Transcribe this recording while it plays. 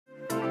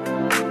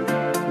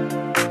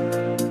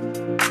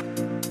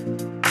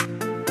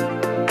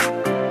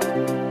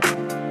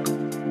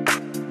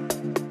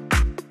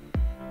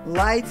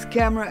Lights,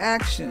 camera,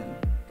 action.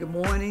 Good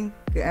morning,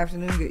 good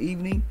afternoon, good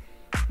evening,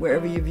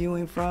 wherever you're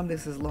viewing from.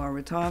 This is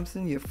Laura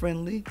Thompson, your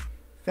friendly,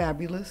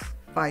 fabulous,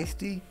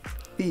 feisty,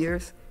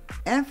 fierce,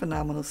 and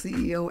phenomenal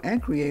CEO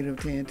and creator of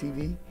TAN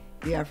TV,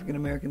 the African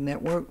American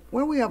Network,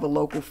 where we have a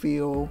local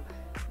feel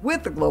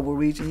with the global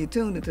reach. And you're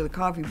tuned into the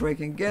coffee break.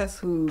 And guess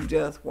who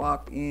just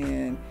walked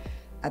in?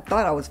 I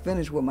thought I was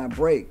finished with my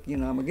break. You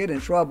know, I'm going to get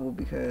in trouble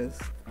because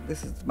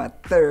this is my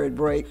third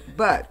break.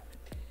 But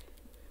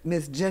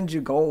Miss Ginger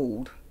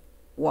Gold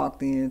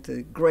walked in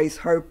to grace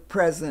her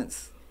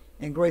presence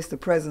and grace the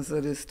presence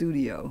of this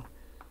studio.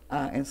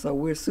 And so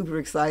we're super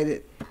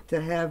excited to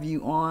have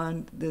you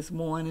on this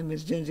morning,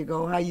 Miss Ginger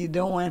Gold. How you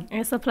doing?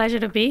 It's a pleasure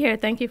to be here.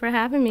 Thank you for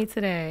having me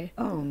today.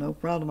 Oh, no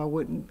problem.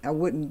 I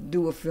wouldn't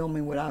do a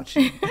filming without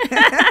you.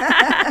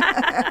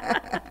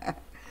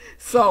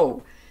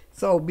 So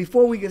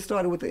before we get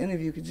started with the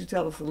interview, could you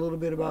tell us a little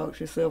bit about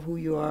yourself, who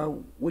you are,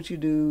 what you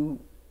do,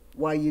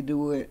 why you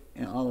do it,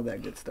 and all of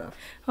that good stuff?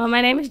 Well, my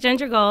name is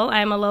Ginger Gold.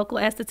 I'm a local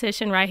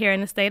esthetician right here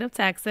in the state of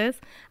Texas.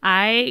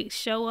 I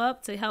show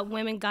up to help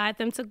women guide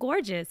them to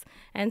gorgeous.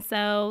 And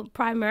so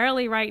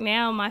primarily right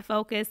now, my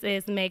focus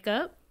is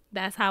makeup.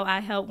 That's how I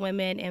help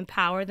women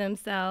empower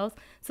themselves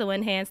to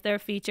enhance their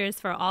features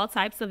for all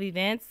types of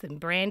events and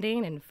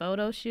branding and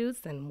photo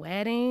shoots and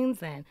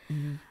weddings. And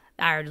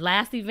our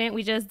last event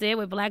we just did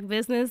with Black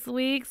Business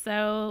Week.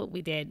 So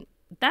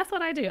that's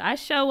what I do. I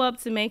show up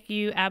to make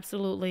you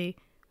absolutely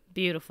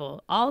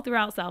beautiful all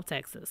throughout South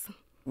Texas.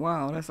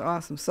 Wow, that's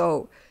awesome.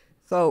 So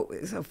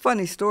it's a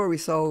funny story.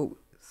 So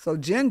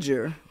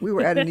Ginger, we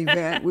were at an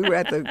event. We were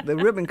at the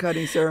ribbon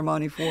cutting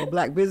ceremony for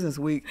Black Business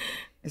Week.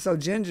 And so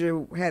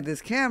Ginger had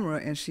this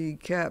camera and she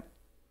kept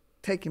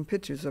taking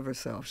pictures of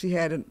herself. She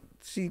had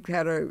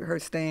her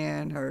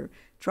stand, her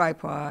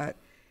tripod,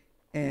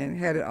 and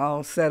had it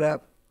all set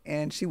up.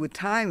 And she would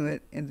time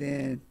it and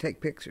then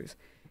take pictures.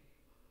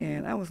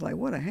 And I was like,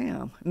 what a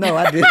ham. No,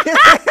 I didn't.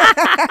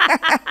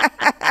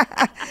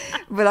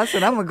 But I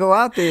said, I'm going to go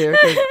out there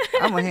because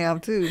I'm a ham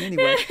too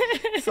anyway.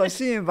 So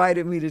she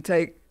invited me to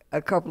take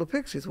a couple of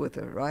pictures with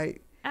her,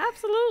 right?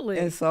 Absolutely.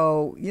 And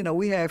so,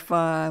 we had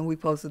fun. We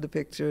posted the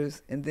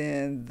pictures. And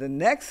then the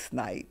next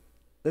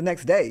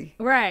day.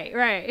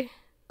 Right.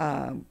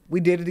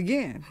 We did it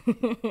again.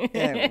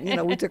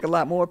 And, we took a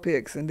lot more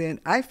pics. And then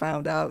I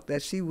found out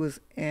that she was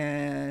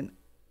an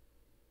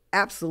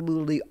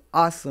absolutely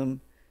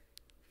awesome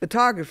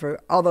photographer,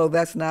 although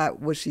that's not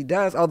what she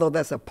does, although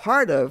that's a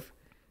part of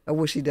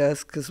what she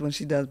does, because when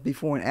she does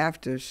before and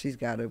after, she's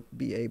got to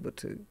be able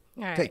to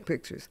take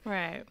pictures.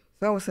 Right.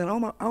 So I was saying,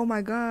 oh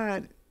my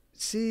God,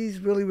 she's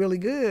really, really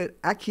good.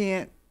 I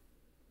can't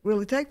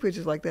really take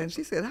pictures like that. And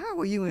she said, how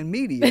are you in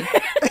media?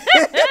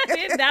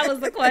 That was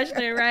the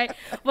question, right?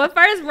 But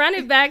first, run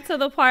it back to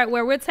the part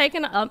where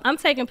I'm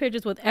taking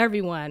pictures with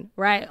everyone,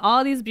 right?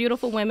 All these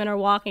beautiful women are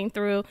walking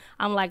through.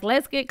 I'm like,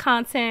 let's get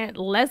content,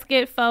 let's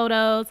get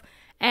photos.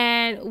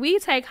 And we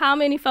take how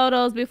many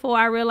photos before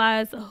I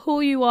realize who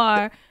you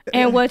are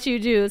and what you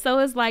do. So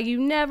it's like you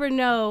never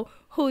know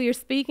who you're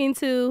speaking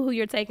to, who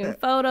you're taking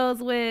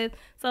photos with.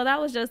 So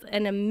that was just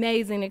an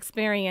amazing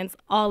experience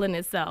all in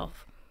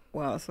itself.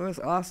 Wow, so it's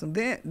awesome.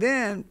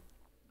 Then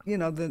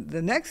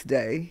the next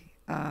day,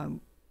 a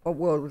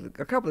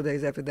couple of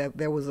days after that,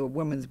 there was a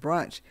women's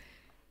brunch.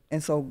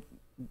 And so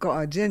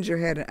Ginger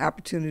had an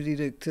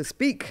opportunity to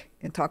speak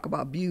and talk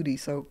about beauty.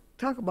 So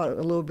talk about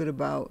a little bit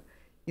about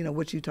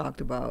what you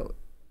talked about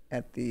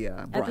at the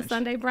brunch. At the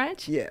Sunday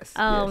brunch? Yes.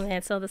 Oh, yes.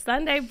 Man. So the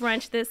Sunday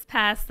brunch this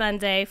past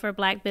Sunday for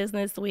Black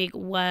Business Week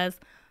was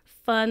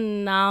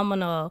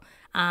phenomenal.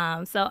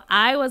 So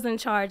I was in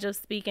charge of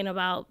speaking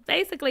about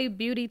basically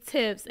beauty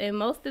tips. And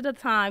most of the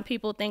time,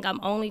 people think I'm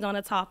only going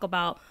to talk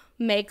about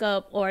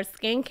makeup or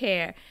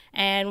skincare.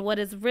 And what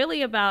it's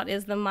really about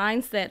is the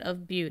mindset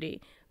of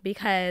beauty.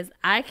 Because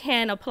I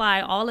can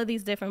apply all of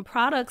these different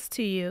products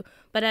to you,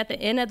 but at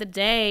the end of the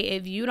day,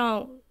 if you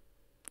don't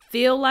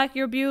feel like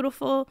you're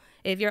beautiful,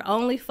 if you're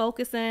only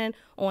focusing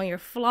on your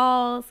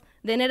flaws,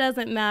 then it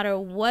doesn't matter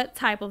what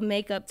type of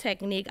makeup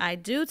technique I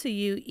do to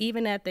you.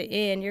 Even at the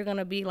end, you're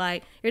not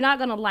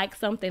going to like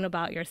something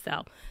about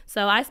yourself.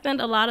 So I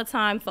spend a lot of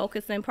time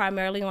focusing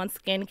primarily on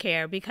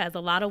skincare because a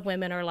lot of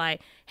women are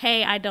like,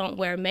 hey, I don't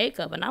wear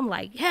makeup. And I'm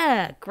like,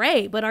 yeah,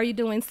 great. But are you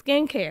doing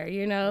skincare?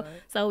 Right.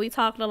 So we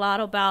talked a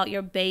lot about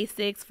your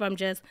basics, from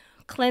just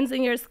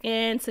cleansing your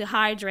skin to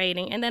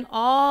hydrating, and then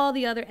all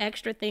the other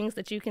extra things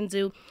that you can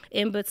do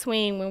in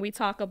between when we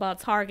talk about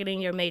targeting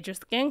your major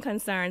skin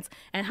concerns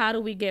and how do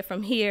we get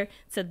from here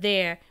to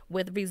there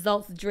with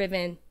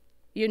results-driven,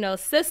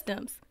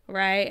 systems,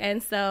 right?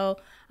 And so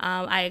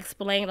I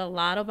explained a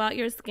lot about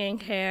your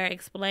skincare,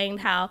 explained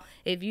how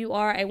if you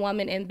are a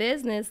woman in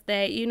business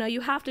that,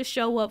 you have to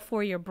show up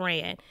for your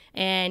brand.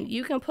 And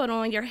you can put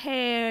on your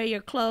hair,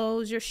 your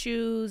clothes, your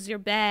shoes, your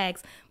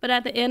bags. But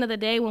at the end of the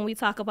day, when we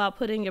talk about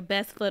putting your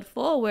best foot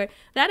forward,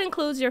 that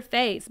includes your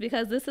face,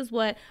 because this is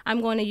what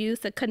I'm going to use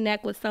to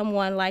connect with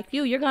someone like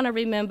you. You're going to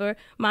remember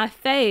my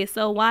face,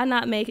 so why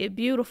not make it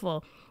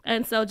beautiful?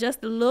 And so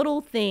just the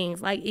little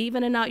things, like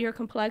evening out your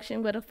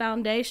complexion with a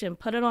foundation,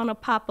 put it on a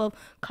pop of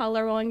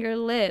color on your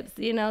lips,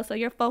 so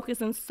you're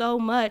focusing so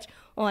much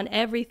on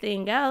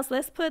everything else.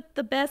 Let's put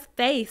the best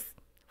face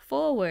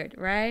forward,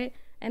 right?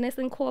 And let's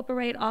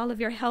incorporate all of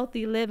your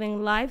healthy living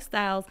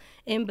lifestyles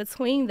in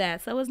between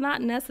that. So it's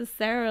not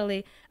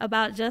necessarily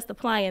about just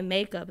applying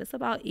makeup. It's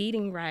about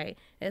eating right.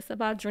 It's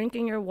about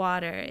drinking your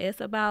water.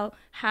 It's about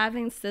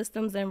having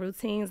systems and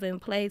routines in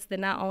place that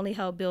not only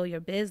help build your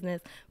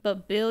business,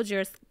 but build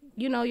your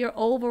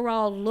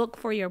overall look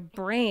for your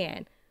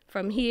brand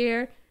from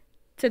here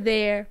to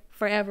there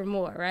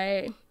forevermore,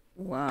 right?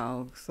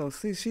 Wow. So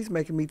see, she's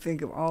making me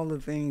think of all the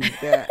things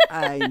that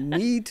I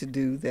need to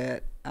do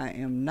that I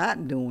am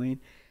not doing,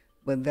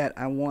 but that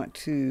I want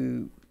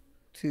to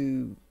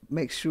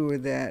make sure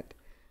that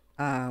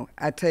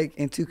I take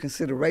into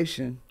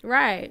consideration.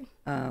 Right.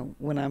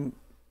 When I'm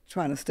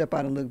trying to step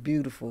out and look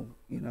beautiful.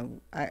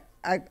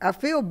 I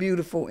feel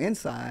beautiful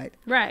inside.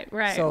 Right.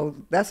 So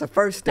that's the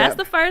first step. That's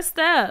the first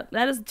step.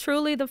 That is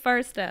truly the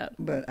first step.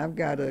 But I've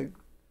got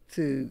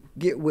to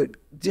get with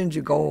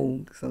Ginger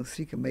Gold so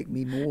she can make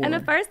me more. And the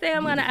first thing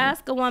I'm going to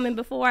ask a woman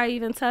before I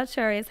even touch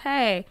her is,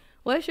 hey,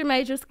 what's your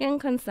major skin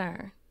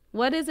concern?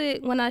 What is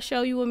it when I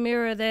show you a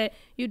mirror that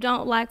you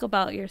don't like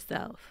about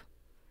yourself?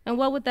 And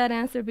what would that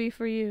answer be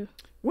for you?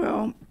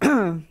 Well,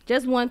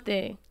 just one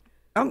thing.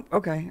 I'm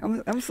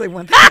gonna say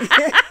one thing.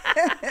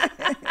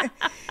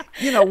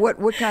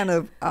 What kind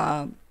of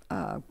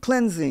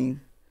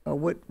cleansing, or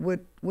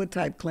what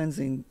type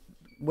cleansing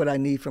would I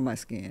need for my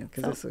skin?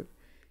 Because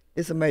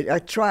it's amazing. I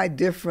try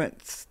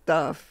different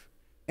stuff,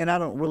 and I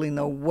don't really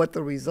know what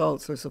the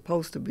results are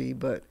supposed to be,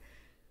 but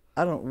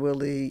I don't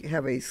really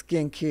have a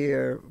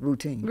skincare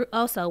routine.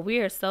 Also, we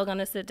are so going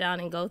to sit down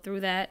and go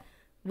through that.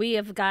 We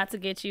have got to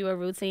get you a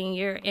routine.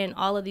 You're in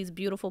all of these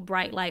beautiful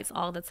bright lights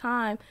all the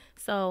time.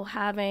 So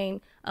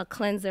having a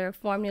cleanser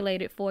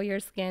formulated for your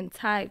skin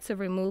type to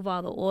remove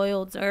all the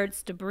oil,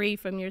 dirt, debris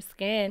from your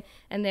skin,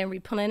 and then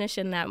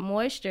replenishing that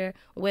moisture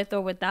with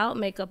or without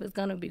makeup is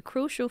going to be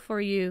crucial for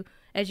you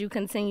as you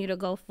continue to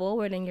go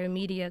forward in your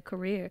media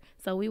career.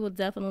 So we will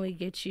definitely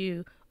get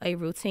you a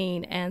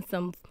routine and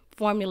some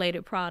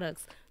formulated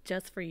products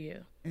just for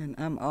you. And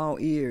I'm all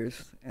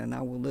ears, and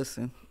I will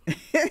listen.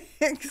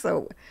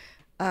 So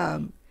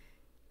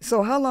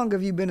how long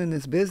have you been in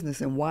this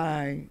business, and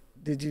why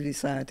did you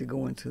decide to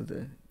go into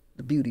the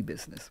beauty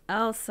business?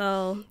 Oh,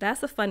 so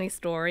that's a funny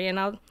story,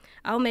 and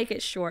I'll make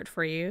it short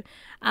for you.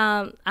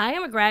 I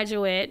am a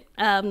graduate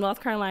of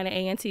North Carolina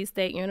A&T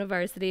State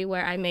University,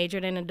 where I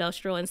majored in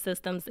industrial and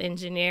systems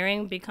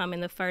engineering,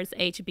 becoming the first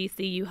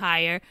HBCU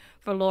hire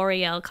for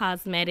L'Oreal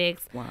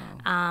Cosmetics.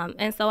 Wow.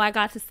 And so I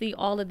got to see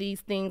all of these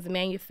things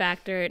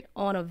manufactured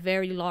on a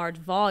very large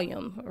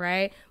volume,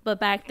 right? But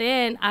back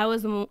then, I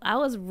was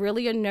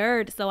really a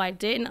nerd, so I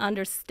didn't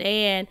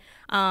understand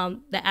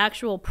the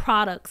actual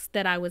products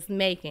that I was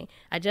making.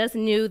 I just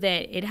knew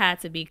that it had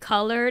to be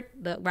colored,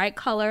 the right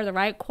color, the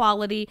right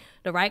quality,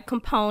 the right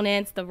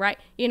components, the right,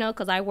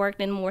 because I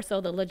worked in more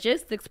so the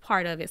logistics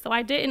part of it. So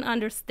I didn't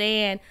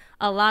understand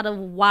a lot of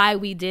why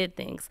we did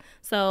things.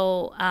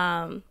 So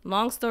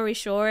long story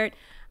short,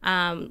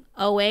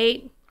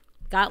 08,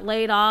 got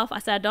laid off. I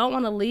said, I don't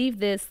want to leave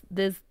this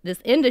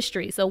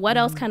industry. So what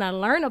else can I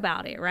learn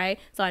about it, right?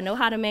 So I know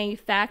how to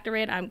manufacture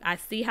it. I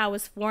see how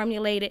it's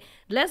formulated.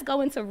 Let's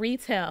go into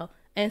retail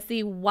and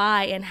see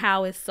why and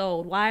how it's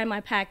sold. Why am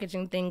I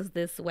packaging things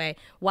this way?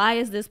 Why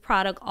is this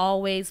product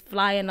always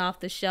flying off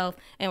the shelf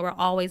and we're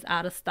always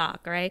out of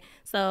stock, right?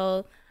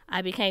 So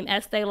I became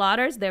Estee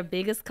Lauder's, their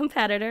biggest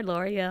competitor,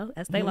 L'Oreal,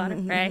 Estee Lauder,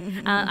 right?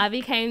 I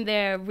became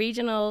their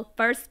regional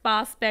first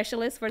spa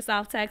specialist for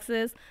South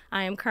Texas.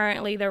 I am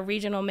currently their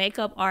regional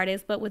makeup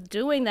artist. But with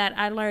doing that,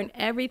 I learned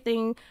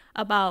everything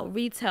about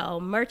retail,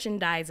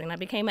 merchandising. I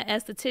became an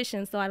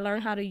esthetician, so I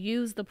learned how to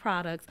use the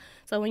products.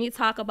 So when you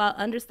talk about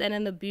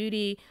understanding the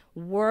beauty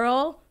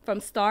world from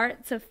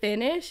start to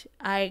finish,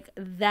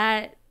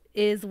 that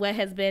is what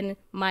has been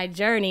my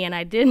journey, and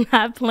I did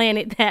not plan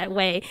it that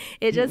way.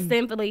 It just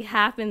simply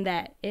happened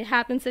that. It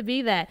happened to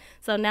be that.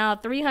 So now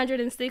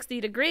 360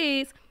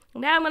 degrees,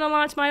 now I'm going to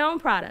launch my own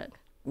product.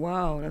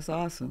 Wow, that's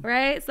awesome.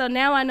 Right? So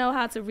now I know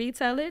how to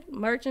retail it,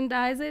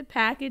 merchandise it,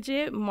 package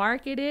it,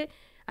 market it.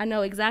 I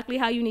know exactly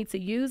how you need to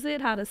use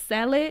it, how to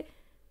sell it.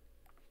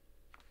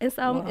 And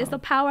so It's a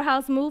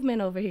powerhouse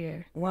movement over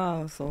here.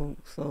 Wow. So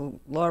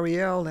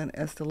L'Oreal and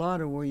Estee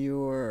Lauder was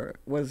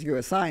your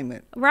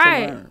assignment.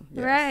 Right. To learn.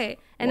 Yes. Right.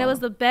 And It was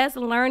the best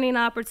learning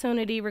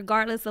opportunity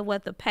regardless of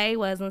what the pay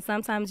was. And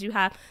sometimes you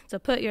have to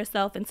put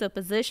yourself into a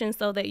position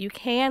so that you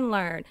can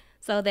learn,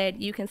 so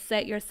that you can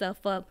set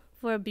yourself up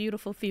for a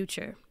beautiful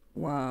future.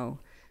 Wow.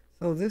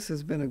 So this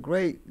has been a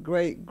great,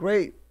 great,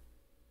 great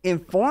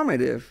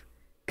informative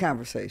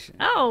conversation.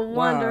 Oh, Wow.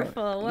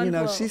 wonderful, wonderful. You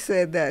know, she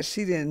said that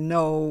she didn't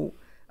know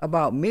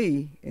about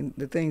me and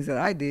the things that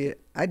I did.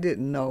 I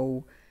didn't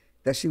know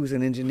that she was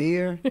an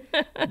engineer.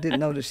 I didn't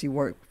know that she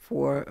worked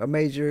for a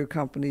major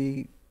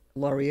company,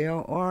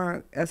 L'Oreal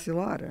or Estee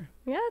Lauder.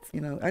 Yes. You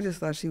know, I just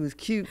thought she was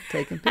cute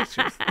taking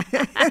pictures.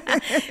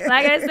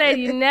 Like I said,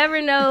 you never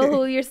know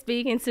who you're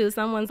speaking to.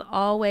 Someone's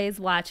always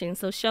watching.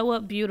 So show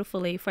up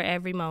beautifully for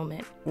every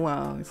moment.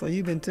 Wow. So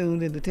you've been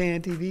tuned into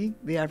TAN TV,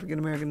 the African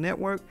American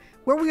Network,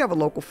 where we have a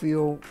local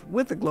feel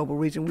with the global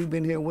reach. And we've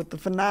been here with the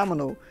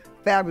phenomenal,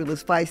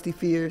 fabulous, feisty,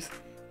 fierce,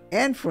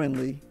 and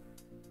friendly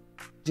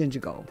Ginger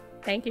Gold.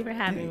 Thank you for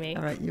having me.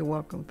 All right. You're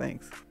welcome.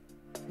 Thanks.